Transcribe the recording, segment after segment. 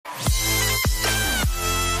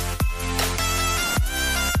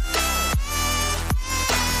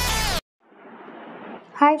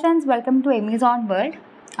Hi friends, welcome to എമീസോൺ world.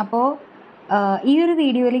 അപ്പോൾ ഈ ഒരു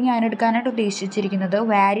വീഡിയോയിൽ ഞാൻ എടുക്കാനായിട്ട് ഉദ്ദേശിച്ചിരിക്കുന്നത്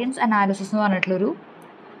വാരിയൻസ് അനാലിസിസ് എന്ന് പറഞ്ഞിട്ടുള്ളൊരു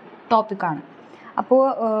ടോപ്പിക്കാണ്. അപ്പോൾ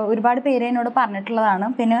ഒരുപാട് പേര് എന്നോട് പറഞ്ഞിട്ടുള്ളതാണ്,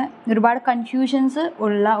 പിന്നെ ഒരുപാട് കൺഫ്യൂഷൻസ്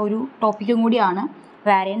ഉള്ള ഒരു ടോപ്പിക്കും കൂടിയാണ്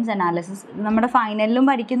വാരിയൻസ് അനാലിസിസ്. നമ്മുടെ ഫൈനലിലും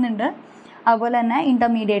പഠിക്കുന്നുണ്ട്, അതുപോലെ തന്നെ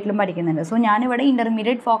ഇൻ്റർമീഡിയറ്റിലും പഠിക്കുന്നുണ്ട്. സോ ഞാനിവിടെ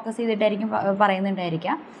ഇൻ്റർമീഡിയറ്റ് ഫോക്കസ് ചെയ്തിട്ടായിരിക്കും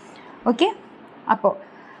പറയുന്നുണ്ടായിരിക്കാം. ഓക്കെ, അപ്പോൾ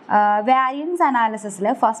വാരിയൻസ് അനാലിസിസിൽ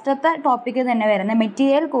ഫസ്റ്റത്തെ ടോപ്പിക്ക് തന്നെ വരുന്ന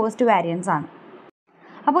മെറ്റീരിയൽ കോസ്റ്റ് വാരിയൻസ് ആണ്.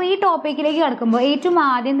 അപ്പോൾ ഈ ടോപ്പിക്കിലേക്ക് കിടക്കുമ്പോൾ ഏറ്റവും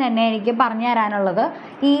ആദ്യം തന്നെ എനിക്ക് പറഞ്ഞു തരാനുള്ളത്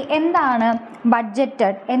എന്താണ്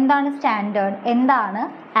ബഡ്ജറ്റഡ്, എന്താണ് സ്റ്റാൻഡേർഡ്, എന്താണ്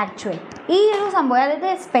ആക്ച്വൽ. ഈ ഒരു സംഭവം, അതായത്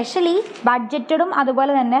എസ്പെഷ്യലി ബഡ്ജറ്റഡും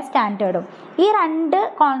അതുപോലെ തന്നെ സ്റ്റാൻഡേർഡും, ഈ രണ്ട്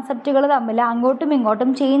കോൺസെപ്റ്റുകൾ തമ്മിൽ അങ്ങോട്ടും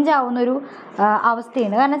ഇങ്ങോട്ടും ചേഞ്ച് ആവുന്നൊരു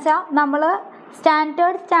അവസ്ഥയുണ്ട്. കാരണം വെച്ചാൽ നമ്മൾ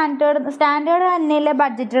സ്റ്റാൻഡേർഡ് തന്നെയല്ലേ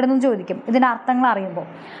ബഡ്ജറ്റഡ് എന്ന് ചോദിക്കും ഇതിൻ്റെ അർത്ഥങ്ങൾ അറിയുമ്പോൾ.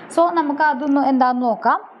 സോ നമുക്ക് അതൊന്ന് എന്താണെന്ന്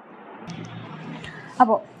നോക്കാം.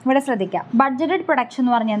 അപ്പോൾ ഇവിടെ ശ്രദ്ധിക്കാം, ബഡ്ജറ്റഡ് പ്രൊഡക്ഷൻ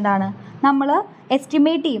എന്ന് പറഞ്ഞാൽ എന്താണ്? നമ്മൾ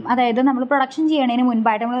എസ്റ്റിമേറ്റ് ചെയ്യും, അതായത് നമ്മൾ പ്രൊഡക്ഷൻ ചെയ്യണതിന്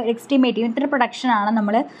മുൻപായിട്ട് നമ്മൾ എസ്റ്റിമേറ്റ് ചെയ്യും ഇത്ര പ്രൊഡക്ഷനാണ്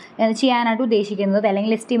നമ്മൾ ചെയ്യാനായിട്ട് ഉദ്ദേശിക്കുന്നത്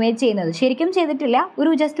അല്ലെങ്കിൽ എസ്റ്റിമേറ്റ് ചെയ്യുന്നത്. ശരിക്കും ചെയ്തിട്ടില്ല,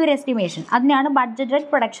 ജസ്റ്റ് ഒരു എസ്റ്റിമേഷൻ, അതിനാണ് ബഡ്ജറ്റഡ്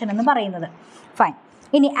പ്രൊഡക്ഷൻ എന്ന് പറയുന്നത്. ഫൈൻ.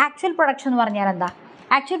 ഇനി ആക്ച്വൽ പ്രൊഡക്ഷൻ എന്ന് പറഞ്ഞാൽ എന്താ?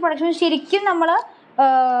 ആക്ച്വൽ പ്രൊഡക്ഷൻ ശരിക്കും നമ്മൾ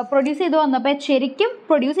പ്രൊഡ്യൂസ് ചെയ്ത് വന്നപ്പോൾ ശരിക്കും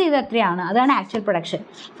പ്രൊഡ്യൂസ് ചെയ്ത് എത്രയാണ്, അതാണ് ആക്ച്വൽ പ്രൊഡക്ഷൻ.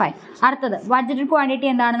 ഫൈൻ. അടുത്തത് ബഡ്ജറ്റഡ് ക്വാണ്ടിറ്റി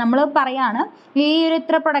എന്താണ്? നമ്മൾ പറയാണ്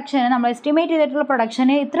ഇത്ര പ്രൊഡക്ഷന് നമ്മൾ എസ്റ്റിമേറ്റ് ചെയ്തിട്ടുള്ള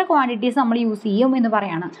പ്രൊഡക്ഷന് ഇത്ര ക്വാണ്ടിറ്റീസ് നമ്മൾ യൂസ് ചെയ്യും എന്ന്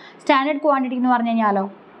പറയാണ്. സ്റ്റാൻഡേർഡ് ക്വാണ്ടിറ്റി എന്ന് പറഞ്ഞു കഴിഞ്ഞാലോ,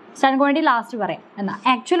 സ്റ്റാൻഡേർഡ് ക്വാണ്ടിറ്റി ലാസ്റ്റ് പറയാം. എന്നാൽ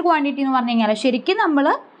ആക്ച്വൽ ക്വാണ്ടിറ്റി എന്ന് പറഞ്ഞു കഴിഞ്ഞാൽ ശരിക്കും നമ്മൾ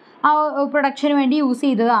ആ പ്രൊഡക്ഷന് വേണ്ടി യൂസ്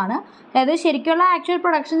ചെയ്തതാണ്. അതായത് ശരിക്കുള്ള ആക്ച്വൽ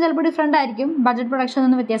പ്രൊഡക്ഷൻ ചിലപ്പോൾ ഡിഫറെൻ്റ് ആയിരിക്കും, ബഡ്ജറ്റ് പ്രൊഡക്ഷൻ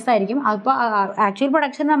നിന്ന് വ്യത്യസ്തമായിരിക്കും. അപ്പോൾ ആക്ച്വൽ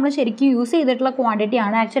പ്രൊഡക്ഷൻ നമ്മൾ ശരിക്കും യൂസ് ചെയ്തിട്ടുള്ള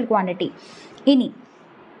ക്വാണ്ടിറ്റിയാണ് ആക്ച്വൽ ക്വാണ്ടിറ്റി. ഇനി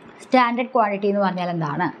സ്റ്റാൻഡേർഡ് ക്വാണ്ടിറ്റി എന്ന് പറഞ്ഞാൽ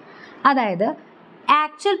എന്താണ്? അതായത്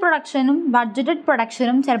ആക്ച്വൽ പ്രൊഡക്ഷനും ബഡ്ജറ്റഡ്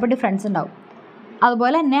പ്രൊഡക്ഷനും ചിലപ്പോൾ ഡിഫറൻസ് ഉണ്ടാവും.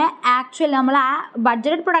 അതുപോലെ തന്നെ നമ്മൾ ആ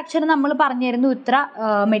ബഡ്ജറ്റഡ് പ്രൊഡക്ഷന് നമ്മൾ പറഞ്ഞു തരുന്നു ഇത്ര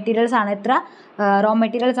മെറ്റീരിയൽസ് ആണ്, ഇത്ര റോ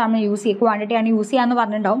മെറ്റീരിയൽസ് ആണ് യൂസ് ചെയ്യുക, ക്വാണ്ടിറ്റിയാണ് യൂസ് ചെയ്യാമെന്ന്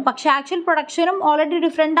പറഞ്ഞിട്ടുണ്ടാവും. പക്ഷേ ആക്ച്വൽ പ്രൊഡക്ഷനും ഓൾറെഡി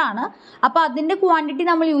ഡിഫറെൻ്റ് ആണ്. അപ്പോൾ അതിൻ്റെ ക്വാണ്ടിറ്റി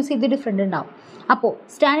നമ്മൾ യൂസ് ചെയ്ത് ഡിഫറെൻ്റ് ഉണ്ടാവും. അപ്പോൾ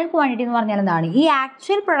സ്റ്റാൻഡേർഡ് ക്വാണ്ടിറ്റി എന്ന് പറഞ്ഞാൽ എന്താണ്? ഈ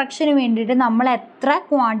ആക്ച്വൽ പ്രൊഡക്ഷന് വേണ്ടിയിട്ട് നമ്മൾ എത്ര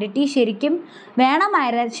ക്വാണ്ടിറ്റി ശരിക്കും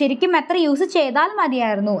വേണമായിരുന്നു, ശരിക്കും എത്ര യൂസ് ചെയ്താൽ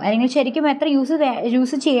മതിയായിരുന്നു, അല്ലെങ്കിൽ ശരിക്കും എത്ര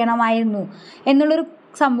യൂസ് ചെയ്യണമായിരുന്നു എന്നുള്ളൊരു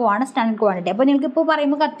സംഭവമാണ് സ്റ്റാൻഡേർഡ് ക്വാണ്ടിറ്റി. അപ്പോൾ നിങ്ങൾക്കിപ്പോൾ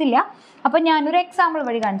പറയുമ്പോൾ കത്തില്ല, അപ്പോൾ ഞാനൊരു എക്സാമ്പിൾ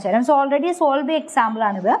വഴി കാണിച്ചു തരാം. Already solve the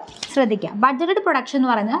എക്സാമ്പിളാണിത്. ശ്രദ്ധിക്കുക. ബഡ്ജറ്റഡ് പ്രൊഡക്ഷൻ എന്ന്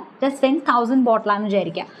പറയുന്നത് ജസ്റ്റ് 1000 ബോട്ടിലാണെന്ന്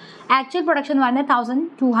വിചാരിക്കുക. ആക്ച്വൽ പ്രൊഡക്ഷൻ എന്ന് പറയുന്നത്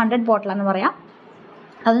 1200 ബോട്ടിലാണെന്ന് പറയാം.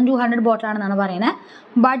 1200 ബോട്ടിലാണെന്നാണ് പറയുന്നത്.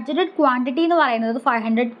 ബഡ്ജറ്റഡ് ക്വാണ്ടിറ്റി എന്ന് പറയുന്നത്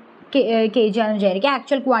 500 kg ആണെന്ന് വിചാരിക്കുക.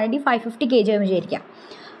 ആക്ച്വൽ ക്വാണ്ടിറ്റി 550 kg ആണെന്ന് വിചാരിക്കുക.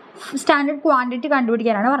 സ്റ്റാൻഡേർഡ് ക്വാണ്ടിറ്റി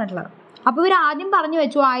കണ്ടുപിടിക്കാനാണ് പറഞ്ഞിട്ടുള്ളത്. അപ്പോൾ ഇവർ ആദ്യം പറഞ്ഞു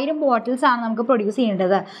വെച്ചു 1000 ബോട്ടിൽസ് ആണ് നമുക്ക് പ്രൊഡ്യൂസ്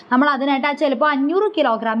ചെയ്യേണ്ടത്, നമ്മൾ അതിനായിട്ട് ചിലപ്പോൾ 500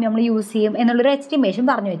 കിലോഗ്രാം നമ്മൾ യൂസ് ചെയ്യും എന്നുള്ളൊരു എസ്റ്റിമേഷൻ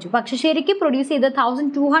പറഞ്ഞു വെച്ചു. പക്ഷേ ശരിക്കും പ്രൊഡ്യൂസ് ചെയ്തത്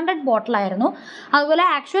 1200 ബോട്ടിലായിരുന്നു. അതുപോലെ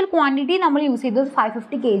ആക്ച്വൽ ക്വാണ്ടിറ്റി നമ്മൾ യൂസ് ചെയ്തത്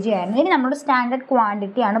 550 kg ആയിരുന്നു. ഇനി നമ്മുടെ സ്റ്റാൻഡേർഡ്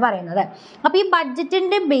ക്വാണ്ടിറ്റി ആണ് പറയുന്നത്. അപ്പോൾ ഈ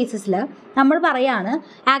ബഡ്ജറ്റിൻ്റെ ബേസിസിൽ നമ്മൾ പറയുകയാണ്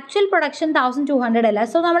ആക്ച്വൽ പ്രൊഡക്ഷൻ 1200 അല്ല,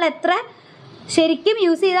 സോ നമ്മൾ എത്ര ശരിക്കും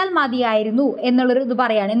യൂസ് ചെയ്താൽ മതിയായിരുന്നു എന്നുള്ളൊരു ഇത്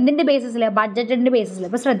പറയുകയാണ്. എന്തിൻ്റെ ബേസിസിൽ? ബഡ്ജറ്റിൻ്റെ ബേസിസിൽ.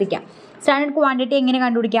 ഇപ്പോൾ ശ്രദ്ധിക്കാം, സ്റ്റാൻഡേർഡ് ക്വാണ്ടിറ്റി എങ്ങനെ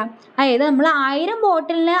കണ്ടുപിടിക്കാം? അതായത് നമ്മൾ 1000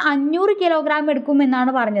 ബോട്ടിലിന് 500 കിലോഗ്രാം എടുക്കും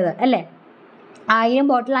എന്നാണ് പറഞ്ഞത് അല്ലേ? 1000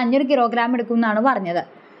 ബോട്ടിൽ 500 കിലോഗ്രാം എടുക്കും എന്നാണ് പറഞ്ഞത്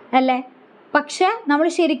അല്ലേ? പക്ഷേ നമ്മൾ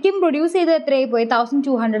ശരിക്കും പ്രൊഡ്യൂസ് ചെയ്തത് എത്രയായി പോയി?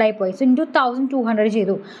 1200 ആയി പോയി. സോ ഇൻറ്റു 1200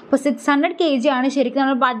 ചെയ്തു. അപ്പോൾ 600 kg ആണ് ശരിക്കും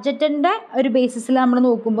നമ്മൾ ബഡ്ജറ്റിൻ്റെ ഒരു ബേസിസിൽ നമ്മൾ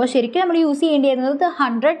നോക്കുമ്പോൾ ശരിക്കും നമ്മൾ യൂസ് ചെയ്യേണ്ടിയിരുന്നത്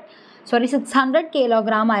 600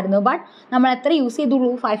 കിലോഗ്രാം ആയിരുന്നു. ബട്ട് നമ്മൾ എത്ര യൂസ് ചെയ്തുള്ളൂ?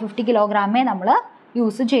 550 കിലോഗ്രാമേ നമ്മൾ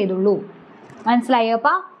യൂസ് ചെയ്തുള്ളൂ. മനസ്സിലായോ?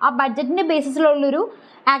 അപ്പോൾ ആ ബഡ്ജറ്റിൻ്റെ ബേസിസിലുള്ളൊരു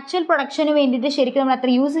ആക്ച്വൽ പ്രൊഡക്ഷന് വേണ്ടിയിട്ട് ശരിക്കും നമ്മൾ എത്ര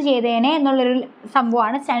യൂസ് ചെയ്തേനെ എന്നുള്ളൊരു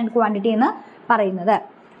സംഭവമാണ് സ്റ്റാൻഡേർഡ് ക്വാണ്ടിറ്റി എന്ന് പറയുന്നത്.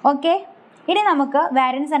 ഓക്കെ, ഇനി നമുക്ക്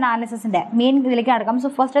വാരിയൻസ് അനാലിസിസിൻ്റെ മെയിൻ ഇതിലേക്ക് കിടക്കാം. സോ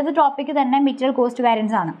ഫസ്റ്റത്തെ ടോപ്പിക്ക് തന്നെ മെറ്റീരിയൽ കോസ്റ്റ്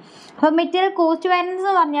വാരിയൻസ് ആണ്. അപ്പോൾ മെറ്റീരിയൽ കോസ്റ്റ് വാരിയൻസ്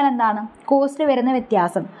എന്ന് പറഞ്ഞാൽ എന്താണ്? കോസ്റ്റ് വരുന്ന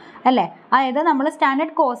വ്യത്യാസം അല്ലേ? അതായത് നമ്മൾ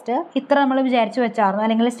സ്റ്റാൻഡേർഡ് കോസ്റ്റ് ഇത്ര നമ്മൾ വിചാരിച്ച് വെച്ചായിരുന്നു,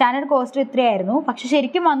 അല്ലെങ്കിൽ സ്റ്റാൻഡേർഡ് കോസ്റ്റ് ഇത്രയായിരുന്നു, പക്ഷെ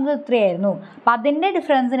ശരിക്കും വന്നത് ഇത്രയായിരുന്നു. അപ്പോൾ അതിൻ്റെ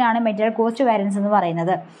ഡിഫറൻസിനാണ് മെറ്റീരിയൽ കോസ്റ്റ് വാരിയൻസ് എന്ന്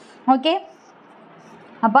പറയുന്നത്. ഓക്കെ,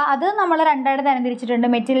 അപ്പോൾ അത് നമ്മൾ രണ്ടായിട്ട് തരംതിരിച്ചിട്ടുണ്ട്,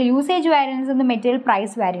 മെറ്റീരിയൽ യൂസേജ് വാരിയൻസ് എന്നും മെറ്റീരിയൽ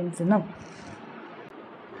പ്രൈസ് വാരിയൻസ് എന്നും.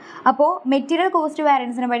 അപ്പോൾ മെറ്റീരിയൽ കോസ്റ്റ്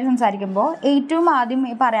വാരിയൻസിനെ പറ്റി സംസാരിക്കുമ്പോൾ ഏറ്റവും ആദ്യം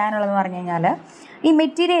പറയാനുള്ളതെന്ന് പറഞ്ഞു കഴിഞ്ഞാൽ ഈ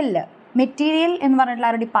മെറ്റീരിയൽ എന്ന്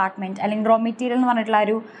പറഞ്ഞിട്ടുള്ള ഒരു ഡിപ്പാർട്ട്മെൻറ്റ്, അല്ലെങ്കിൽ റോ മെറ്റീരിയൽ എന്ന് പറഞ്ഞിട്ടുള്ള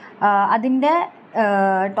ഒരു അതിൻ്റെ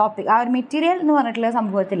ടോപ്പിക്, ആ ഒരു മെറ്റീരിയൽ എന്ന് പറഞ്ഞിട്ടുള്ള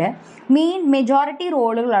സംഭവത്തിൽ മെജോറിറ്റി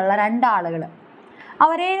റോളുകളുള്ള 2 ആളുകൾ,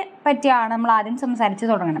 അവരെ പറ്റിയാണ് നമ്മൾ ആദ്യം സംസാരിച്ച്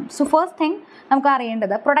തുടങ്ങണം. സോ ഫസ്റ്റ് തിങ് നമുക്ക്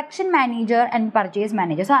അറിയേണ്ടത് production manager and purchase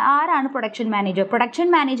manager. So ആരാണ് പ്രൊഡക്ഷൻ മാനേജർ? പ്രൊഡക്ഷൻ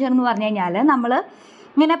മാനേജർ എന്ന് പറഞ്ഞു കഴിഞ്ഞാൽ നമ്മൾ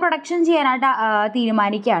ഇങ്ങനെ പ്രൊഡക്ഷൻ ചെയ്യാനായിട്ട്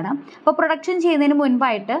തീരുമാനിക്കുകയാണ്. അപ്പോൾ പ്രൊഡക്ഷൻ ചെയ്യുന്നതിന്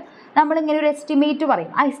മുൻപായിട്ട് നമ്മളിങ്ങനെ ഒരു എസ്റ്റിമേറ്റ്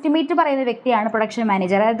പറയും. ആ എസ്റ്റിമേറ്റ് പറയുന്ന വ്യക്തിയാണ് പ്രൊഡക്ഷൻ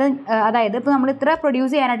മാനേജർ. അതായത് ഇപ്പോൾ നമ്മൾ ഇത്ര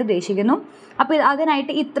പ്രൊഡ്യൂസ് ചെയ്യാനായിട്ട് ഉദ്ദേശിക്കുന്നു, അപ്പോൾ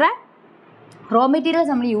അതിനായിട്ട് ഇത്ര റോ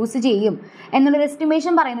മെറ്റീരിയൽസ് നമ്മൾ യൂസ് ചെയ്യും എന്നുള്ളൊരു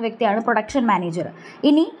എസ്റ്റിമേഷൻ പറയുന്ന വ്യക്തിയാണ് പ്രൊഡക്ഷൻ മാനേജർ.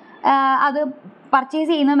 ഇനി അത് പർച്ചേസ്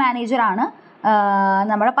ചെയ്യുന്ന മാനേജറാണ്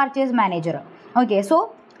നമ്മുടെ purchase manager. Okay, so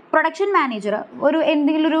production manager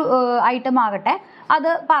എന്തെങ്കിലും ഒരു ഐറ്റം ആകട്ടെ അത്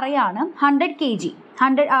പറയാണ് 100 kg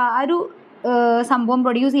ഒരു സംഭവം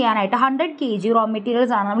പ്രൊഡ്യൂസ് ചെയ്യാനായിട്ട് 100 kg റോ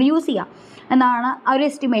മെറ്റീരിയൽസ് ആണ് നമ്മൾ യൂസ് ചെയ്യുക എന്നാണ് ആ ഒരു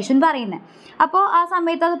എസ്റ്റിമേഷൻ പറയുന്നത്. അപ്പോൾ ആ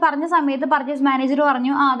സമയത്ത് അത് പറഞ്ഞ സമയത്ത് പർച്ചേസ് മാനേജർ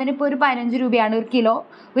പറഞ്ഞു അതിനിപ്പോൾ ഒരു 15 രൂപയാണ് ഒരു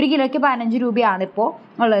കിലോയ്ക്ക് 15 രൂപയാണ് ഇപ്പോൾ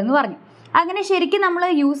ഉള്ളതെന്ന് പറഞ്ഞു. അങ്ങനെ ശരിക്കും നമ്മൾ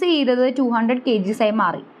യൂസ് ചെയ്തത് 200 kgs ആയി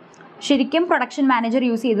മാറി. ശരിക്കും പ്രൊഡക്ഷൻ മാനേജർ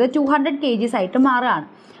യൂസ് ചെയ്തത് 200 kgs ആയിട്ട് മാറുകയാണ്.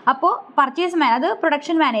 അപ്പോൾ അത്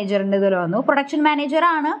പ്രൊഡക്ഷൻ മാനേജറിൻ്റെ ഇതിൽ വന്നു. പ്രൊഡക്ഷൻ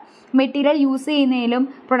മാനേജറാണ് മെറ്റീരിയൽ യൂസ് ചെയ്യുന്നതിലും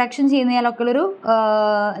പ്രൊഡക്ഷൻ ചെയ്യുന്നതിലൊക്കെ ഉള്ളൊരു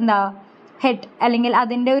ഹെഡ് അല്ലെങ്കിൽ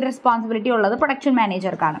അതിൻ്റെ ഒരു റെസ്പോൺസിബിലിറ്റി ഉള്ളത് പ്രൊഡക്ഷൻ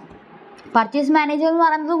മാനേജർക്കാണ്. പർച്ചേസ് മാനേജർ എന്ന്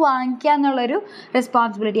പറയുന്നത് വാങ്ങിക്കുക എന്നുള്ളൊരു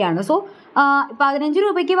റെസ്പോൺസിബിലിറ്റിയാണ്. സോ 15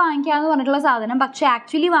 രൂപയ്ക്ക് വാങ്ങിക്കുക എന്ന് പറഞ്ഞിട്ടുള്ള സാധനം പക്ഷേ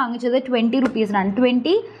ആക്ച്വലി വാങ്ങിച്ചത് 20 rupeesനാണ്.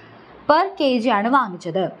 20 per kg ആണ്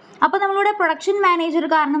വാങ്ങിച്ചത്. അപ്പോൾ നമ്മളുടെ പ്രൊഡക്ഷൻ മാനേജർ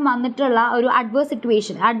കാരണം വന്നിട്ടുള്ള ഒരു അഡ്വേഴ്സ്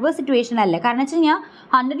സിറ്റുവേഷൻ അല്ല. കാരണം വെച്ച് കഴിഞ്ഞാൽ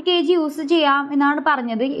 100 kg യൂസ് ചെയ്യാം എന്നാണ്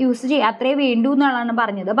പറഞ്ഞത്, അത്രേ വേണ്ടൂ എന്നുള്ളതാണ്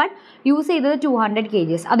പറഞ്ഞത്. ബട്ട് യൂസ് ചെയ്തത് 200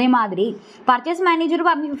 kgs. അതേമാതിരി പർച്ചേസ് മാനേജർ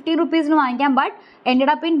പറഞ്ഞു 50 rupeesന് വാങ്ങിക്കാം, but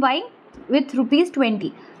ended up in buying വിത്ത്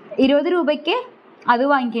 ₹20. 20 രൂപയ്ക്ക് അത്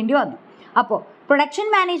വാങ്ങിക്കേണ്ടി വന്നു. അപ്പോൾ പ്രൊഡക്ഷൻ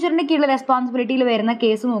മാനേജറിൻ്റെ കീഴിൽ റെസ്പോൺസിബിലിറ്റിയിൽ വരുന്ന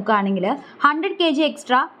കേസ് നോക്കുകയാണെങ്കിൽ 100 kg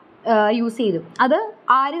എക്സ്ട്രാ യൂസ് ചെയ്തു. അത്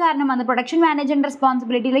ആര് കാരണം വന്ന് പ്രൊഡക്ഷൻ മാനേജറിൻ്റെ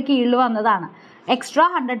റെസ്പോൺസിബിലിറ്റിയിൽ കീഴിൽ വന്നതാണ്. എക്സ്ട്രാ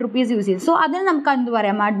 100 rupees യൂസ് ചെയ്തു. സോ അതിന് നമുക്ക് എന്ത്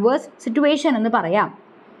പറയാം, അഡ്വേഴ്സ് സിറ്റുവേഷൻ എന്ന് പറയാം.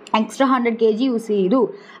 എക്സ്ട്രാ 100 kg യൂസ് ചെയ്തു,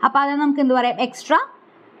 അപ്പോൾ അതിന് നമുക്ക് എന്ത് പറയാം, എക്സ്ട്രാ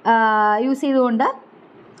യൂസ് ചെയ്തുകൊണ്ട്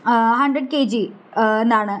 100 kg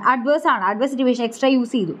adverse situation extra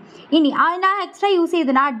use ചെയ്തു. ഇനി അതിൻ്റെ ആ എക്സ്ട്രാ യൂസ്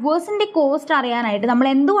ചെയ്തിട്ട് അഡ്വേഴ്സിൻ്റെ കോസ്റ്റ് അറിയാനായിട്ട് നമ്മൾ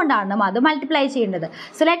എന്തുകൊണ്ടാണ് അത് മൾട്ടിപ്ലൈ ചെയ്യേണ്ടത്.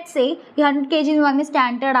 സോ ലെറ്റ്സ് സേ ഈ 100 kg എന്ന് പറഞ്ഞ്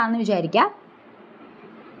സ്റ്റാൻഡേർഡ് ആണെന്ന് വിചാരിക്കുക.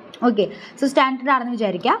 ഓക്കെ, സോ സ്റ്റാൻഡേർഡ് ആണെന്ന്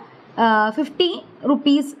വിചാരിക്കുക. 50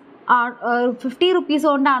 rupees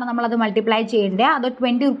കൊണ്ടാണ് നമ്മളത് മൾട്ടിപ്ലൈ ചെയ്യേണ്ടത്, അതോ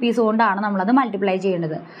 20 rupees കൊണ്ടാണ് നമ്മളത് മൾട്ടിപ്ലൈ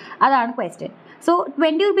ചെയ്യേണ്ടത്, അതാണ് ക്വസ്റ്റ്യൻ. സോ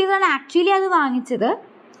 20 rupees ആണ് ആക്ച്വലി വാങ്ങിച്ചത്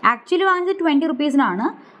 20 rupeesനാണ്.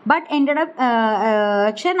 ബട്ട് എൻ്റെ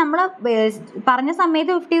പക്ഷേ നമ്മൾ പറഞ്ഞ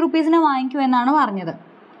സമയത്ത് 50 rupeesന് വാങ്ങിക്കുമെന്നാണ് പറഞ്ഞത്.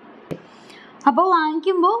 അപ്പോൾ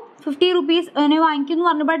വാങ്ങിക്കുമ്പോൾ 50 rupeesന് വാങ്ങിക്കുമെന്ന്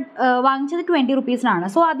പറഞ്ഞു, ബട്ട് വാങ്ങിച്ചത് 20 rupeesനാണ്.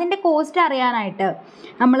 സോ അതിൻ്റെ കോസ്റ്റ് അറിയാനായിട്ട്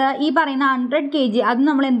നമ്മൾ ഈ പറയുന്ന 100 kg അത്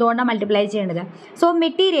നമ്മൾ എന്തുകൊണ്ടാണ് മൾട്ടിപ്ലൈ ചെയ്യേണ്ടത്. സോ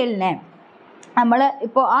മെറ്റീരിയലിനെ നമ്മൾ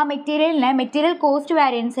ഇപ്പോൾ ആ മെറ്റീരിയൽ കോസ്റ്റ്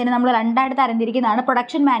വാരിയൻസിനെ നമ്മൾ രണ്ടായിട്ട് തരംതിരിക്കുന്നതാണ്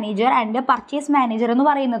production manager and purchase manager എന്ന്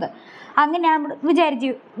പറയുന്നത്. അങ്ങനെയാണ്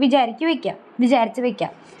വിചാരിച്ച്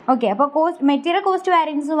വെക്കാം. ഓക്കെ, അപ്പോൾ മെറ്റീരിയൽ കോസ്റ്റ്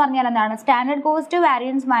വാരിയൻസ് എന്ന് പറഞ്ഞാൽ എന്താണ്, standard cost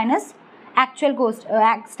variance minus actual cost,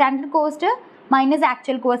 standard cost minus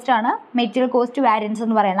actual cost ആണ് മെറ്റീരിയൽ കോസ്റ്റ് വാരിയൻസ്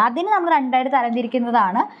എന്ന് പറയുന്നത്. അതിന് നമ്മൾ രണ്ടായിട്ട്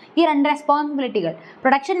തരംതിരിക്കുന്നതാണ് ഈ രണ്ട് റെസ്പോൺസിബിലിറ്റികൾ,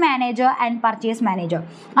 production manager and purchase manager.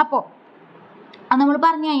 അപ്പോൾ അത് നമ്മൾ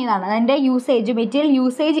പറഞ്ഞു കഴിഞ്ഞതാണ് അതിൻ്റെ മെറ്റീരിയൽ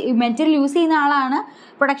യൂസ് ചെയ്യുന്ന ആളാണ്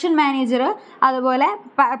പ്രൊഡക്ഷൻ മാനേജർ. അതുപോലെ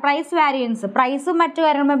പ്രൈസ് വാരിയൻസ്, പ്രൈസും മറ്റു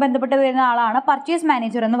കാര്യങ്ങളുമായി ബന്ധപ്പെട്ട് വരുന്ന ആളാണ് പർച്ചേസ്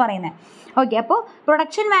മാനേജർ എന്ന് പറയുന്നത്. ഓക്കെ, അപ്പോൾ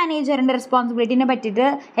പ്രൊഡക്ഷൻ മാനേജറിൻ്റെ റെസ്പോൺസിബിലിറ്റിനെ പറ്റിയിട്ട്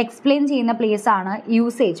എക്സ്പ്ലെയിൻ ചെയ്യുന്ന പ്ലേസ് ആണ്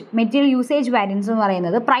മെറ്റീരിയൽ യൂസേജ് വാരിയൻസ് എന്ന്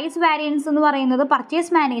പറയുന്നത്. പ്രൈസ് വാരിയൻസ് എന്ന് പറയുന്നത്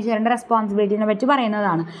പർച്ചേസ് മാനേജറിൻ്റെ റെസ്പോൺസിബിലിറ്റിനെ പറ്റി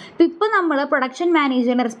പറയുന്നതാണ്. ഇപ്പോൾ നമ്മൾ പ്രൊഡക്ഷൻ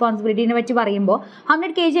മാനേജറിൻ്റെ റെസ്പോൺസിബിലിറ്റിനെ പറ്റി പറയുമ്പോൾ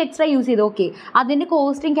 100 kg എക്സ്ട്രാ യൂസ് ചെയ്തു. ഓക്കെ, അതിൻ്റെ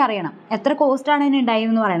കോസ്റ്റ് എനിക്ക് അറിയണം, എത്ര കോസ്റ്റാണ്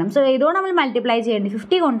ഇതിനുണ്ടായതെന്ന് പറയണം. സോ ഏതോടെ നമ്മൾ മൾട്ടിപ്ലൈ ചെയ്യേണ്ടത്,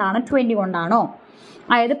 50 കൊണ്ടാണോ 20 കൊണ്ടാണോ?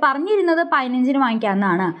 അതായത് പറഞ്ഞിരുന്നത് 15ന്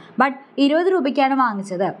വാങ്ങിക്കാമെന്നാണ്, ബട്ട് 20 രൂപയ്ക്കാണ്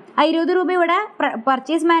വാങ്ങിച്ചത്. ആ 20 രൂപ ഇവിടെ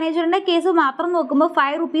പർച്ചേസ് മാനേജറിൻ്റെ കേസ് മാത്രം നോക്കുമ്പോൾ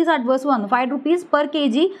 5 rupees അഡ്വേഴ്സ് വന്നു. 5 rupees per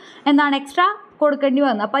kg എക്സ്ട്രാ കൊടുക്കേണ്ടി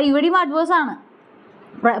വന്നു. അപ്പോൾ ഇവിടെയും അഡ്വേഴ്സ് ആണ്.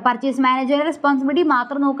 പർച്ചേസ് മാനേജറിൻ്റെ റെസ്പോൺസിബിലിറ്റി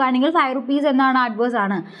മാത്രം നോക്കുകയാണെങ്കിൽ 5 rupees അഡ്വേഴ്സ്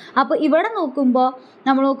ആണ്. അപ്പോൾ ഇവിടെ നോക്കുമ്പോൾ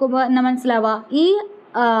എന്താ മനസ്സിലാവുക, ഈ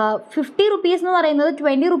 50 rupees എന്ന് പറയുന്നത്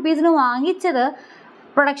 20 rupeesന് വാങ്ങിച്ചത്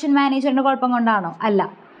പ്രൊഡക്ഷൻ മാനേജറിൻ്റെ കുഴപ്പം കൊണ്ടാണോ? അല്ല,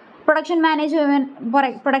 പ്രൊഡക്ഷൻ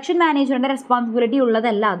മാനേജറിൻ്റെ റെസ്പോൺസിബിലിറ്റി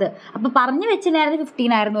ഉള്ളതല്ല അത്. അപ്പോൾ പറഞ്ഞു വെച്ചിട്ടുണ്ടായിരുന്നത്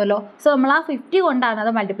 15 ആയിരുന്നുവല്ലോ. സോ നമ്മൾ ആ 50 കൊണ്ടാണ്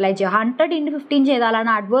അത് മൾട്ടിപ്ലൈ ചെയ്യുക. 100 × 15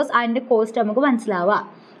 ചെയ്താലാണ് അഡ്വേഴ്സ് അതിൻ്റെ കോസ്റ്റ് നമുക്ക് മനസ്സിലാവുക.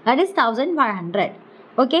 That is 1500.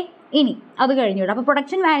 ഓക്കെ, ഇനി അത് കഴിഞ്ഞു. അപ്പോൾ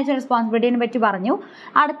പ്രൊഡക്ഷൻ മാനേജർ റെസ്പോൺസിബിലിറ്റിനെ പറ്റി പറഞ്ഞു.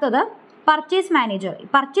 അടുത്തത് പർച്ചേസ് മാനേജർ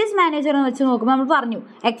എന്ന് വെച്ച് നോക്കുമ്പോൾ നമ്മൾ പറഞ്ഞു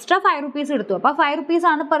എക്സ്ട്രാ 5 rupees എടുത്തു. അപ്പോൾ 5 rupees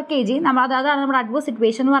ആണ് per kg. അതാണ് നമ്മുടെ അഡ്വേഴ്സ്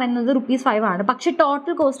സിറ്റുവേഷൻ എന്ന് പറയുന്നത് ₹5 ആണ്. പക്ഷേ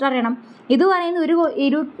ടോട്ടൽ കോസ്റ്റ് അറിയണം. ഇത് പറയുന്നത്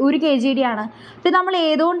ഒരു kg ആണ്. ഇത് നമ്മൾ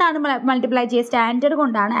ഏതുകൊണ്ടാണ് മൾട്ടിപ്ലൈ ചെയ്യുക, സ്റ്റാൻഡേർഡ്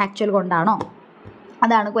കൊണ്ടാണ് ആക്ച്വൽ കൊണ്ടാണോ?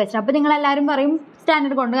 അതാണ് ക്വസ്റ്റ്യൻ. അപ്പോൾ നിങ്ങളെല്ലാവരും പറയും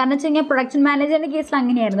സ്റ്റാൻഡേർഡ് കൊണ്ട്, കാരണം വെച്ച് കഴിഞ്ഞാൽ പ്രൊഡക്ഷൻ മാനേജറിൻ്റെ കേസിൽ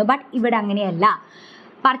അങ്ങനെയായിരുന്നു, ബട്ട് ഇവിടെ അങ്ങനെയല്ല.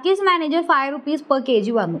 Purchase manager 5 rupees per kg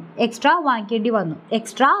വന്നു, എക്സ്ട്രാ വാങ്ങിക്കേണ്ടി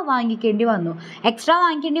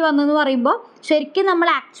വന്നു എന്ന് പറയുമ്പോൾ ശരിക്കും നമ്മൾ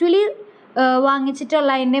ആക്ച്വലി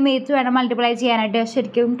വാങ്ങിച്ചിട്ടുള്ള അതിൻ്റെ മേത്ത് വേണം മൾട്ടിപ്ലൈ ചെയ്യാനായിട്ട്,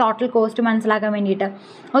 ശരിക്കും ടോട്ടൽ കോസ്റ്റ് മനസ്സിലാക്കാൻ വേണ്ടിയിട്ട്.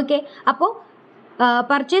 ഓക്കെ, അപ്പോൾ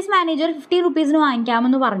പർച്ചേസ് മാനേജർ 15 rupeesന്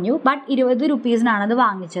വാങ്ങിക്കാമെന്ന് പറഞ്ഞു, ബട്ട് 20 rupeesനാണ് അത്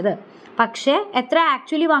വാങ്ങിച്ചത്. പക്ഷേ എത്ര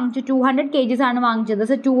ആക്ച്വലി വാങ്ങിച്ചു? 200 kgs ആണ് വാങ്ങിച്ചത്.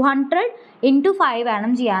 സോ 200 × 5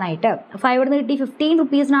 വേണം ചെയ്യാനായിട്ട്. 5 ഇവിടെ നിന്ന് കിട്ടി. 15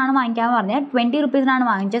 rupeesനാണ് വാങ്ങിക്കാമെന്ന് പറഞ്ഞാൽ 20 rupeesനാണ്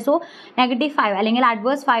വാങ്ങിച്ചത്. സോ -5 അല്ലെങ്കിൽ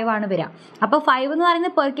adverse 5 ആണ് വരിക. അപ്പോൾ 5 എന്ന്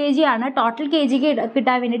പറയുന്നത് പെർ kg ആണ്. ടോട്ടൽ kg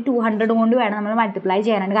കിട്ടാൻ വേണ്ടി 200 കൊണ്ട് വേണം നമ്മൾ മൾട്ടിപ്ലൈ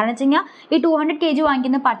ചെയ്യാനായിട്ട്. കാരണം വെച്ച് കഴിഞ്ഞാൽ ഈ 200 kg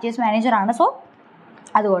വാങ്ങിക്കുന്ന പർച്ചേസ് മാനേജറാണ്. സോ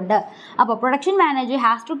അതുകൊണ്ട് അപ്പോൾ production manager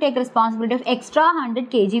has to take responsibility of extra 100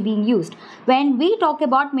 kg being used. When we talk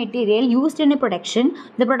about material used in A production,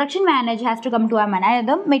 the production manager has to come to ആ മാൻ.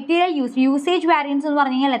 അതായത് മെറ്റീരിയൽ യൂസേജ് വാരിയൻസ് എന്ന്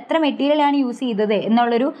പറഞ്ഞു കഴിഞ്ഞാൽ എത്ര മെറ്റീരിയലാണ് use ചെയ്തത്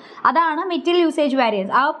എന്നുള്ളൊരു, അതാണ് മെറ്റീരിയൽ യൂസേജ്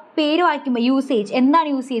വാരിയൻസ്. ആ പേര് വായിക്കുമ്പോൾ യൂസേജ് എന്താണ്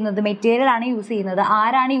യൂസ് ചെയ്യുന്നത്? മെറ്റീരിയൽ ആണ് യൂസ് ചെയ്യുന്നത്.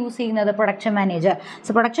 ആരാണ് യൂസ് ചെയ്യുന്നത്? Production manager. So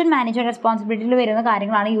production manager റെസ്പോൺസിബിലിറ്റിയിൽ വരുന്ന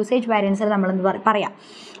കാര്യങ്ങളാണ് യൂസേജ് വാരിയൻസിൽ നമ്മളെന്ന് പറയാം.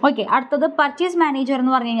 ഓക്കെ, അടുത്തത് പർച്ചേസ് മാനേജർ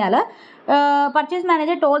എന്ന് പറഞ്ഞു കഴിഞ്ഞാൽ purchase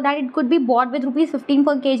manager told that it could be bought with ₹15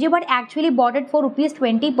 per kg but actually bought it for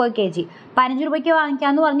 ₹20 per kg. 15 രൂപയ്ക്ക്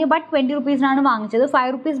വാങ്ങിക്കാമെന്ന് പറഞ്ഞു, ബട്ട് 20 rupeesനാണ് വാങ്ങിച്ചത്.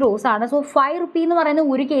 5 rupees ലോസ് ആണ്. സോ 5 rupee എന്ന് പറയുന്നത്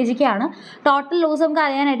 1 kgക്കാണ്. ടോട്ടൽ ലോസ് നമുക്ക്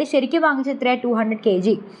അറിയാനായിട്ട് ശരിക്കും വാങ്ങിച്ചത് എത്രയാണ്? 200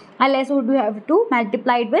 kg അല്ലേ? So we have to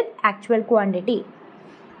multiply it with actual quantity.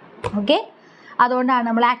 Okay, അതുകൊണ്ടാണ്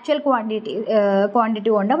നമ്മൾ ആക്ച്വൽ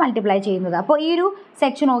ക്വാണ്ടിറ്റി കൊണ്ട് മൾട്ടിപ്ലൈ ചെയ്യുന്നത്. അപ്പോൾ ഈ ഒരു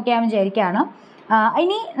സെക്ഷൻ ഓക്കെയാണെന്ന് വിചാരിക്കുകയാണ്.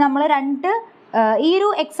 ഇനി നമ്മൾ ഈ ഒരു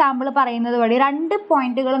എക്സാമ്പിൾ പറയുന്നത് വഴി 2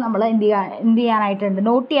 പോയിന്റുകൾ നമ്മൾ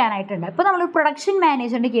നോട്ട് ചെയ്യാനായിട്ടുണ്ട്. ഇപ്പോൾ നമ്മൾ പ്രൊഡക്ഷൻ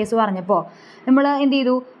മാനേജറിൻ്റെ കേസ് പറഞ്ഞപ്പോൾ നമ്മൾ എന്ത്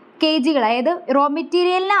ചെയ്തു? kgകൾ, അതായത് റോ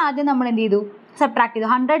മെറ്റീരിയലിനെ ആദ്യം നമ്മൾ എന്ത് ചെയ്തു? സബ്ട്രാക്ട് ചെയ്തു.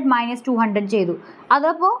 100 - 200 ചെയ്തു.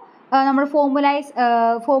 അതപ്പോൾ നമ്മൾ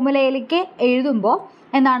ഫോർമുലയിലേക്ക് എഴുതുമ്പോൾ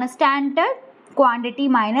എന്താണ്? Standard quantity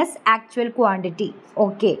minus actual quantity.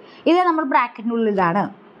 Okay, ഇത് നമ്മൾ ബ്രാക്കറ്റിനുള്ളിലാണ്.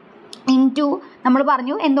 ഇൻറ്റു നമ്മൾ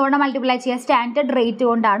പറഞ്ഞു എന്തുകൊണ്ടാണ് മൾട്ടിപ്ലൈ ചെയ്യുക? സ്റ്റാൻഡേർഡ് റേറ്റ്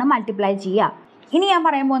കൊണ്ടാണ് മൾട്ടിപ്ലൈ ചെയ്യുക. ഇനി ഞാൻ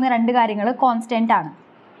പറയാൻ പോകുന്ന 2 കാര്യങ്ങൾ കോൺസ്റ്റൻ്റ് ആണ്.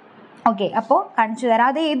 ഓക്കെ, അപ്പോൾ കാണിച്ചു തരാം.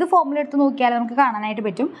 അത് ഏത് ഫോർമുല എടുത്ത് നോക്കിയാലും നമുക്ക് കാണാനായിട്ട്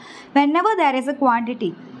പറ്റും. whenever there is a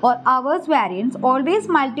quantity or hours variance, always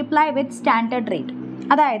multiply with standard rate.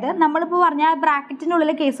 അതായത് നമ്മളിപ്പോൾ പറഞ്ഞ ബ്രാക്കറ്റിനുള്ളിൽ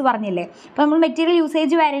കേസ് പറഞ്ഞില്ലേ, അപ്പോൾ നമ്മൾ മെറ്റീരിയൽ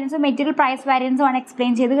യൂസേജ് വാരിയൻസും മെറ്റീരിയൽ പ്രൈസ് വാരിയൻസും ആണ്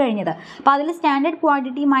എക്സ്പ്ലെയിൻ ചെയ്ത് കഴിഞ്ഞത്. അപ്പോൾ അതിൽ standard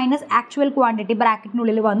quantity minus actual quantity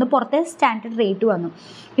ബ്രാക്കറ്റിനുള്ളിൽ വന്നു, പുറത്തെ സ്റ്റാൻഡേർഡ് റേറ്റ് വന്നു.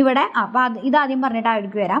 ഇവിടെ അപ്പോൾ ഇതാദ്യം പറഞ്ഞിട്ട്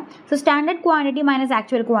അവിടേക്ക് വരാം. So standard quantity minus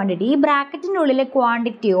actual quantity, ഈ ബ്രാക്കറ്റിനുള്ളിലെ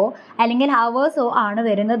ക്വാണ്ടിറ്റിയോ അല്ലെങ്കിൽ ഹവേഴ്സോ ആണ്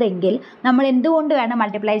വരുന്നതെങ്കിൽ നമ്മൾ എന്തുകൊണ്ട് വേണം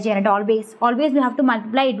മൾട്ടിപ്ലൈ ചെയ്യാനായിട്ട്? Always we have to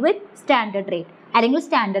multiply it with standard rate അല്ലെങ്കിൽ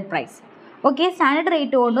standard price. Okay, standard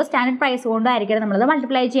rate കൊണ്ടോ സ്റ്റാൻഡേർഡ് പ്രൈസ് കൊണ്ടോ ആയിരിക്കണം നമ്മളത്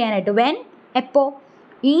മൾട്ടിപ്ലൈ ചെയ്യാനായിട്ട്. എപ്പോൾ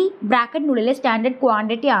ഈ ബ്രാക്കറ്റിനുള്ളിൽ സ്റ്റാൻഡേർഡ്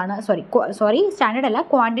ക്വാണ്ടിറ്റി ആണ്, സ്റ്റാൻഡേർഡ് അല്ല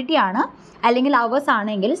ക്വാണ്ടിറ്റി ആണ് അല്ലെങ്കിൽ അവേഴ്സ്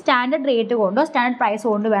ആണെങ്കിൽ സ്റ്റാൻഡേർഡ് റേറ്റ് കൊണ്ടോ സ്റ്റാൻഡേർഡ് പ്രൈസ്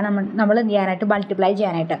കൊണ്ടോ വേണം നമ്മൾ എന്ത് ചെയ്യാനായിട്ട്? മൾട്ടിപ്ലൈ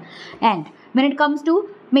ചെയ്യാനായിട്ട്. And when it comes to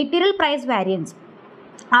material price variance,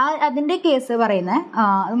 അതിൻ്റെ കേസ്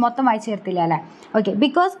പറയുന്നത് മൊത്തം വായിച്ച് ചേർത്തില്ല അല്ലേ? Okay,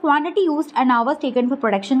 because quantity used and hours taken for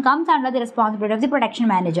production comes under the responsibility of the production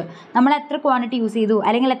manager. നമ്മൾ എത്ര ക്വാണ്ടിറ്റി യൂസ് ചെയ്തു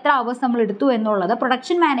അല്ലെങ്കിൽ എത്ര അവേഴ്സ് നമ്മൾ എടുത്തു എന്നുള്ളത്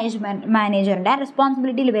പ്രൊഡക്ഷൻ മാനേജറിൻ്റെ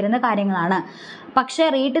റെസ്പോൺസിബിലിറ്റിയിൽ വരുന്ന കാര്യങ്ങളാണ്. പക്ഷേ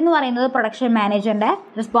റേറ്റ് എന്ന് പറയുന്നത് പ്രൊഡക്ഷൻ മാനേജറിൻ്റെ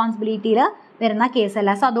റെസ്പോൺസിബിലിറ്റിയിൽ വരുന്ന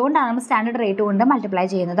കേസല്ല. സോ അതുകൊണ്ടാണ് നമ്മൾ സ്റ്റാൻഡേർഡ് റേറ്റ് കൊണ്ട് മൾട്ടിപ്ലൈ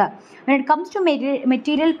ചെയ്യുന്നത്. When it comes to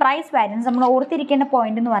material price variance, നമ്മൾ ഓർത്തിരിക്കേണ്ട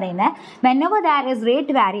പോയിന്റ് എന്ന് പറയുന്നത് whenever there is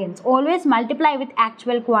rate variance, always multiply with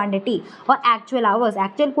actual quantity or actual hours.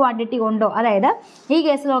 Actual quantity കൊണ്ടോ, അതായത് ഈ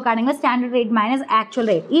കേസിൽ നോക്കുകയാണെങ്കിൽ standard rate minus actual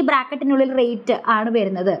rate, ഈ ബ്രാക്കറ്റിനുള്ളിൽ റേറ്റ് ആണ്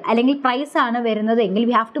വരുന്നത് അല്ലെങ്കിൽ പ്രൈസ് ആണ് വരുന്നത് എങ്കിൽ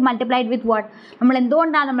we have to multiply it with what? നമ്മൾ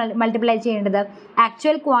എന്തുകൊണ്ടാണ് മൾട്ടിപ്ലൈ ചെയ്യേണ്ടത്?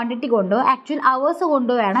 ആക്ച്വൽ ക്വാണ്ടിറ്റി കൊണ്ടോ ആക്ച്വൽ അവേഴ്സ്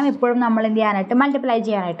കൊണ്ടോ വേണം എപ്പോഴും നമ്മൾ എന്ത് ചെയ്യാനായിട്ട്? മൾട്ടിപ്ലൈ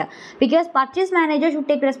ചെയ്യാനായിട്ട്. Because purchase manager should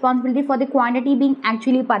take responsibility for the quantity being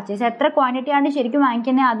actually purchase. എത്ര ക്വാണ്ടിറ്റിയാണ് ശരിക്കും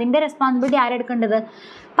വാങ്ങിക്കുന്നത് അതിൻ്റെ റെസ്പോൺസിബിലിറ്റി ആരെടുക്കേണ്ടത്?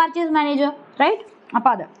 Purchase manager, right?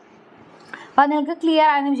 അപ്പോൾ അത് നിങ്ങൾക്ക് ക്ലിയർ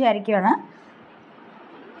ആണെന്ന് വിചാരിക്കുകയാണ്.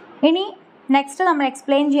 ഇനി നെക്സ്റ്റ് നമ്മൾ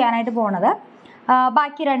എക്സ്പ്ലെയിൻ ചെയ്യാനായിട്ട് പോകുന്നത്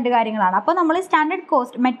ബാക്കി 2 കാര്യങ്ങളാണ്. അപ്പോൾ നമ്മൾ standard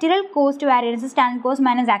cost, material cost variance standard cost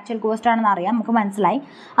minus actual cost ആണെന്ന് അറിയാം, നമുക്ക് മനസ്സിലായി.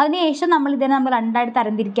 അതിനുശേഷം നമ്മൾ 2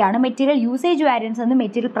 തരംതിരിക്കുകയാണ്. മെറ്റീരിയൽ യൂസേജ് വാരിയൻസ് എന്നും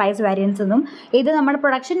മെറ്റീരിയൽ പ്രൈസ് വാരിയൻസ് എന്നും. ഇത് നമ്മുടെ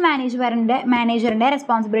പ്രൊഡക്ഷൻ മാനേജറിൻ്റെ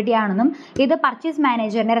റെസ്പോൺസിബിലിറ്റി ആണെന്നും ഇത് പർച്ചേസ്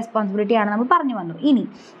മാനേജറിൻ്റെ റെസ്പോൺസിബിലിറ്റി ആണെന്ന് നമ്മൾ പറഞ്ഞു വന്നു. ഇനി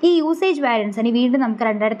ഈ യൂസേജ് വാരിയൻസിന് വീണ്ടും നമുക്ക്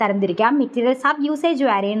 2 തരംതിരിക്കാം. മെറ്റീരിയൽ സബ് യൂസേജ്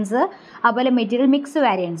വാരിയൻസ്, അതുപോലെ മെറ്റീരിയൽ മിക്സ്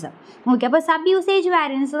വാരിയൻസ്. ഓക്കെ, അപ്പോൾ സബ് യൂസേജ്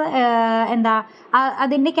വാരിയൻസ്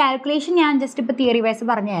അതിൻ്റെ കാൽക്കുലേഷൻ ഞാൻ ജസ്റ്റ് ഇപ്പോൾ തിയറി വൈസ്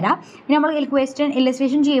പറഞ്ഞു തരാം. ഇനി നമ്മൾ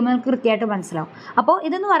ഇല്ലസ്ട്രേഷൻ ചെയ്യുമ്പോൾ നമുക്ക് കൃത്യമായിട്ട് മനസ്സിലാവും. അപ്പോൾ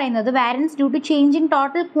ഇതെന്ന് പറയുന്നത് variance due to change in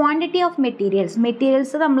total quantity of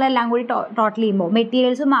materials നമ്മൾ എല്ലാം കൂടി ടോട്ടൽ ചെയ്യുമ്പോൾ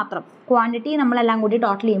മെറ്റീരിയൽസ് മാത്രം ക്വാണ്ടിറ്റി നമ്മളെല്ലാം കൂടി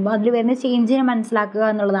ടോട്ടൽ ചെയ്യുമ്പോൾ അതിൽ വരുന്ന ചേഞ്ചിനെ മനസ്സിലാക്കുക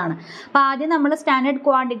എന്നുള്ളതാണ്. അപ്പോൾ ആദ്യം നമ്മൾ സ്റ്റാൻഡേർഡ്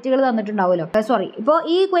ക്വാണ്ടിറ്റികൾ തന്നിട്ടുണ്ടാവുമല്ലോ, ഇപ്പോൾ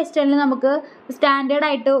ഈ ക്വസ്റ്റ്യനിൽ നമുക്ക് സ്റ്റാൻഡേർഡ്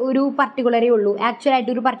ആയിട്ട് ഒരു പർട്ടിക്കുലറേ ഉള്ളൂ, ആക്ച്വൽ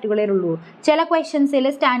ആയിട്ട് ഒരു പർട്ടിക്കുലറേ ഉള്ളൂ. ചില ക്വസ്റ്റ്യൻസിൽ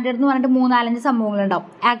സ്റ്റാൻഡേർഡ് എന്ന് പറഞ്ഞിട്ട് 3-4 സംഭവങ്ങളുണ്ടാവും,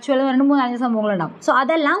 ആക്ച്വൽ എന്ന് പറഞ്ഞിട്ട് 3-4 സംഭവങ്ങളുണ്ടാവും. സോ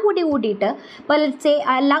അതെല്ലാം കൂട്ടിയിട്ട് ഇപ്പോൾ ലെറ്റ്സ് സേ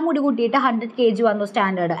എല്ലാം കൂട്ടിയിട്ട് 100 kg വന്നു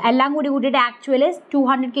സ്റ്റാൻഡേർഡ്, എല്ലാം കൂട്ടിയിട്ട് ആക്ച്വൽ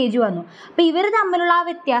 200 kg വന്നു. അപ്പോൾ ഇവർ തമ്മിലുള്ള ആ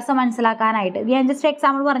വ്യത്യാസം മനസ്സിലാക്കാനായിട്ട് ഞാൻ ജസ്റ്റ്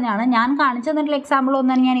എക്സാമ്പിൾ പറഞ്ഞാണ്, ഞാൻ കാണിച്ചു തന്നിട്ടുള്ള എക്സാമ്പിൾ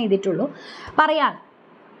ഒന്നാണ് ഞാൻ എഴുതിയിട്ടുള്ളൂ, പറയാം.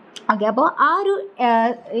 ഓക്കെ, അപ്പോൾ ആ ഒരു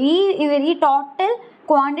ഈ ടോട്ടൽ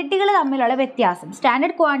ക്വാണ്ടിറ്റികൾ തമ്മിലുള്ള വ്യത്യാസം,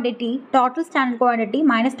 standard quantity, total standard quantity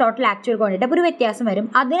minus total actual quantity, അപ്പോൾ ഒരു വ്യത്യാസം വരും.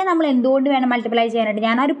 അതിനെ നമ്മൾ എന്തുകൊണ്ട് വേണം മൾട്ടിപ്ലൈ ചെയ്യാനായിട്ട്?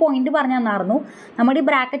 ഞാൻ ആ ഒരു പോയിന്റ് പറഞ്ഞു തന്നായിരുന്നു. നമ്മുടെ ഈ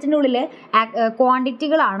ബ്രാക്കറ്റിൻ്റെ ഉള്ളിൽ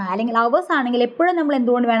ക്വാണ്ടിറ്റികളാണ് അല്ലെങ്കിൽ അവേഴ്സ് ആണെങ്കിൽ എപ്പോഴും നമ്മൾ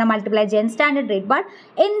എന്തുകൊണ്ട് വേണം മൾട്ടിപ്ലൈ ചെയ്യാൻ? Standard rate. ബട്ട്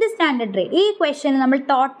എന്ത് സ്റ്റാൻഡേർഡ് റേറ്റ്? ഈ ക്വസ്റ്റ്യൻ നമ്മൾ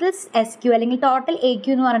ടോട്ടൽ SQ അല്ലെങ്കിൽ ടോട്ടൽ AQ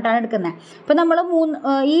എന്ന് പറഞ്ഞിട്ടാണ് എടുക്കുന്നത്. അപ്പോൾ നമ്മൾ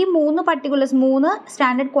ഈ 3 പർട്ടിക്കുലേഴ്സ് 3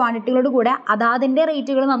 സ്റ്റാൻഡേർഡ് ക്വാണ്ടിറ്റികളോട് കൂടെ അതാതിൻ്റെ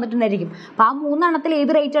റേറ്റുകൾ തന്നിട്ടുണ്ടായിരിക്കും. അപ്പോൾ ആ 3 എണ്ണത്തിൽ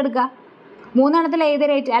ഏത് റേറ്റ് എടുക്കുക? 3 എണ്ണത്തിൽ ഏത്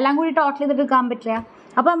റേറ്റ്? എല്ലാം കൂടി ടോട്ടൽ ചെയ്തിട്ട് എടുക്കാൻ പറ്റില്ല.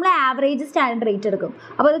 അപ്പോൾ നമ്മൾ ആവറേജ് സ്റ്റാൻഡേർഡ് റേറ്റ് എടുക്കും.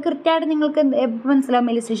 അപ്പോൾ അത് കൃത്യമായിട്ട് നിങ്ങൾക്ക് എപ്പോൾ മനസ്സിലാവും?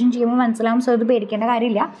 ഇലിസ്ട്രേഷൻ ചെയ്യുമ്പോൾ മനസ്സിലാവും. സോ ഇത് പേടിക്കേണ്ട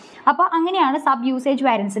കാര്യമില്ല. അപ്പോൾ അങ്ങനെയാണ് സബ് യൂസേജ്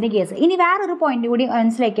വാരിയൻസിൻ്റെ കേസ്. ഇനി വേറൊരു പോയിന്റ് കൂടി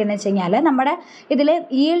മനസ്സിലാക്കിയെന്ന് വെച്ച് കഴിഞ്ഞാൽ, നമ്മുടെ ഇതിൽ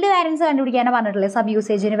ഈൽഡ് വാരിയൻസ് കണ്ടുപിടിക്കാനാണ് പറഞ്ഞിട്ടുള്ളത് സബ്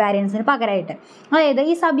യൂസേജിന് വാരിയൻസിന് പകരമായിട്ട്. അതായത്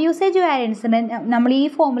ഈ സബ് യൂസേജ് വാരിയൻസിന് നമ്മൾ ഈ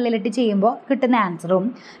ഫോമുലയിലിട്ട് ചെയ്യുമ്പോൾ കിട്ടുന്ന ആൻസറും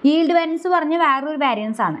ഈൽഡ് വാരിയൻസ് പറഞ്ഞ വേറൊരു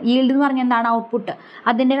വാരിയൻസ് ആണ്. ഈൽഡ് എന്ന് പറഞ്ഞാൽ എന്താണ്? ഔട്ട്പുട്ട്,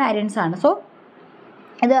 അതിൻ്റെ വാരിയൻസ് ആണ്. സോ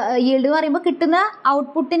ഇത് ഈൽഡ് എന്ന് പറയുമ്പോൾ കിട്ടുന്ന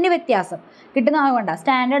ഔട്ട്പുട്ടിൻ്റെ വ്യത്യാസം, കിട്ടുന്ന അതുകൊണ്ടാണ്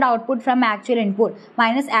standard output from actual input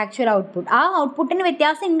minus actual output. ആ ഔട്ട്പുട്ടിൻ്റെ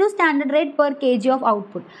വ്യത്യാസം into standard rate per kg of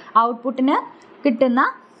output. ഔട്ട്പുട്ടിന് കിട്ടുന്ന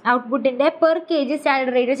ഔട്ട്പുട്ടിൻ്റെ പെർ kg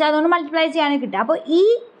സ്റ്റാൻഡേർഡ് റേറ്റ് വെച്ചാൽ അതുകൊണ്ട് മൾട്ടിപ്ലൈ ചെയ്യാൻ കിട്ടുക. അപ്പോൾ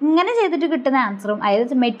ഇങ്ങനെ ചെയ്തിട്ട് കിട്ടുന്ന ആൻസറും,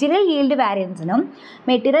 അതായത് material yield വാരിയൻസിനും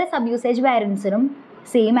material sub usage വാരിയൻസിനും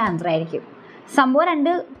same answer ആയിരിക്കും. സംഭവം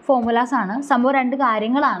 2 ഫോർമുലാസ് ആണ്, സംഭവം 2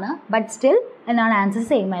 കാര്യങ്ങളാണ്, ബട്ട് സ്റ്റിൽ എന്താണ് ആൻസർ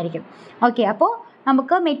സെയിം ആയിരിക്കും. ഓക്കെ, അപ്പോൾ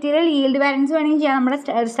നമുക്ക് മെറ്റീരിയൽ ഈൽഡ് വാരിയൻസ് വേണമെങ്കിൽ ചെയ്യാം. നമ്മുടെ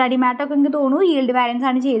സ്റ്റഡി മാറ്റൊക്കെ എനിക്ക് തോന്നുന്നു ഈൽഡ് വാരിയൻസ്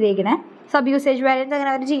ആണ് ചെയ്തേക്കുന്നത്. സബ് യൂസേജ് വാരിയൻസ് അങ്ങനെ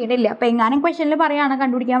അവർ ചെയ്യണില്ല. അപ്പോൾ എങ്ങാനും ക്വസ്റ്റനിൽ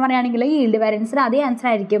കണ്ടുപിടിക്കാൻ പറയുകയാണെങ്കിൽ ഈൽഡ് വാരിയൻസിന് അതേ ആൻസർ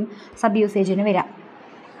ആയിരിക്കും സബ് യൂസേജിന് വരാം.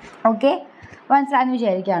 ഓക്കെ, മനസ്സിലായെന്ന്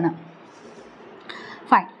വിചാരിക്കുകയാണ്.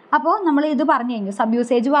 ഫൈൻ. അപ്പോൾ നമ്മൾ ഇത് പറഞ്ഞു കഴിഞ്ഞു, സബ്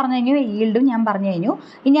യൂസേജ് പറഞ്ഞു കഴിഞ്ഞു, ഈൽഡും ഞാൻ പറഞ്ഞു കഴിഞ്ഞു.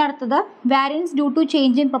 ഇനി അടുത്തത് variance due to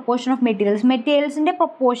change in proportion of materials. മെറ്റീരിയൽസിൻ്റെ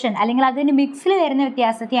proportion അല്ലെങ്കിൽ അതിന് മിക്സിൽ വരുന്ന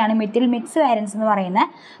വ്യത്യാസത്തെയാണ് മെറ്റീരിയൽ മിക്സ് വാരിയൻസ് എന്ന് പറയുന്നത്.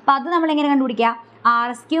 അപ്പോൾ അത് നമ്മളെങ്ങനെ കണ്ടുപിടിക്കുക?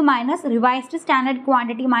 RSQ minus revised standard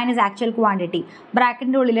quantity minus actual quantity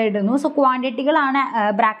ബ്രാക്കറ്റിൻ്റെ ഉള്ളിൽ ഇടുന്നു. സോ ക്വാണ്ടിറ്റികളാണ്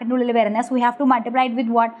ബ്രാക്കറ്റിൻ്റെ ഉള്ളിൽ വരുന്നത്. So we have to multiply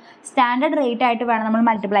with what? Standard rate ആയിട്ട് വേണം നമ്മൾ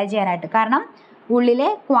മൾട്ടിപ്ലൈ ചെയ്യാനായിട്ട്. കാരണം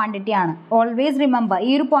ഉള്ളിലെ ക്വാണ്ടിറ്റി ആണ്. ഓൾവേസ് റിമെമ്പർ,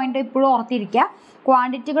 ഈ ഒരു പോയിന്റ് ഇപ്പോഴും ഓർത്തിരിക്കുക.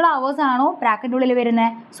 ക്വാണ്ടിറ്റികൾ അവേഴ്സ് ആണോ ബ്രാക്കറ്റിൻ്റെ ഉള്ളിൽ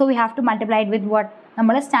വരുന്നത്? So we have to multiply with what?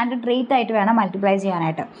 നമ്മൾ സ്റ്റാൻഡേർഡ് റേറ്റ് ആയിട്ട് വേണം മൾട്ടിപ്ലൈ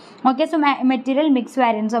ചെയ്യാനായിട്ട്. Okay, so material mix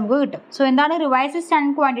variance നമുക്ക് കിട്ടും. സോ എന്താണ് റിവൈസ്ഡ്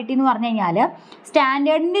സ്റ്റാൻഡേർഡ് ക്വാണ്ടിറ്റി എന്ന് പറഞ്ഞു കഴിഞ്ഞാൽ,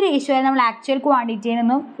 സ്റ്റാൻഡേർഡിൻ്റെ റേഷ്യോയിൽ നമ്മൾ ആക്ച്വൽ ക്വാണ്ടിറ്റിയിൽ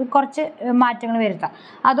നിന്നും കുറച്ച് മാറ്റങ്ങൾ വരുത്താം.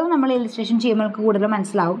 അതും നമ്മൾ ഇലിസ്ട്രേഷൻ ചെയ്യുമ്പോൾ നമുക്ക് കൂടുതൽ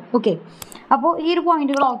മനസ്സിലാവും. ഓക്കെ, അപ്പോൾ ഈ ഒരു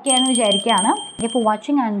പോയിന്റുകൾ ഓക്കെ ആണെന്ന് വിചാരിക്കുകയാണ്. For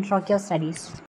watching and rock your studies.